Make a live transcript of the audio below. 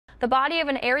The body of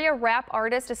an area rap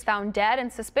artist is found dead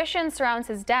and suspicion surrounds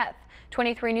his death.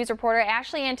 23 News reporter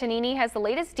Ashley Antonini has the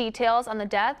latest details on the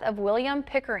death of William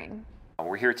Pickering.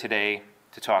 We're here today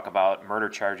to talk about murder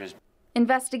charges.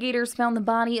 Investigators found the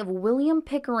body of William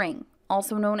Pickering,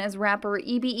 also known as rapper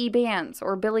EBE BANDZ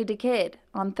or BillyDaKid,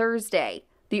 on Thursday.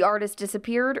 The artist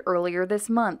disappeared earlier this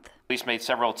month. Police made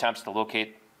several attempts to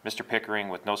locate Mr. Pickering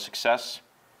with no success.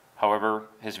 However,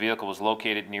 his vehicle was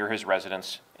located near his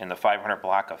residence in the 500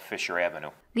 block of Fisher Avenue.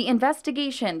 The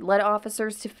investigation led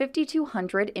officers to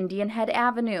 5200 Indian Head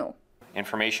Avenue.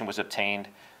 Information was obtained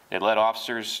that led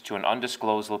officers to an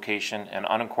undisclosed location in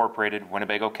unincorporated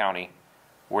Winnebago County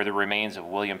where the remains of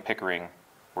William Pickering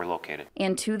were located.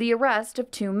 And to the arrest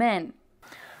of 2 men. I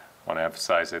want to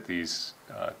emphasize that these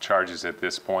charges at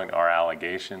this point are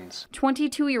allegations.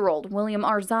 22-year-old William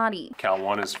Arzadi. Count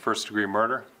 1 is first-degree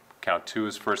murder, count 2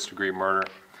 is first-degree murder,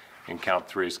 and count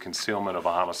 3 is concealment of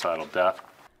a homicidal death.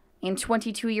 And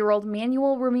 22-year-old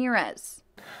Manuel Ramirez.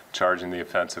 Charged in the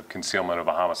offense of concealment of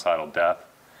a homicidal death.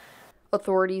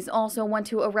 Authorities also went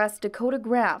to arrest Dakota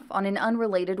Graff on an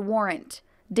unrelated warrant.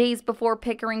 Days before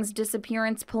Pickering's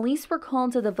disappearance, police were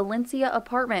called to the Valencia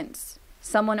apartments.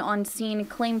 Someone on scene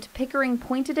claimed Pickering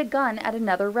pointed a gun at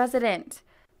another resident.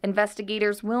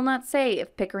 Investigators will not say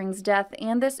if Pickering's death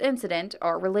and this incident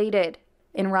are related.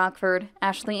 In Rockford,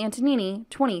 Ashley Antonini,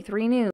 23 News.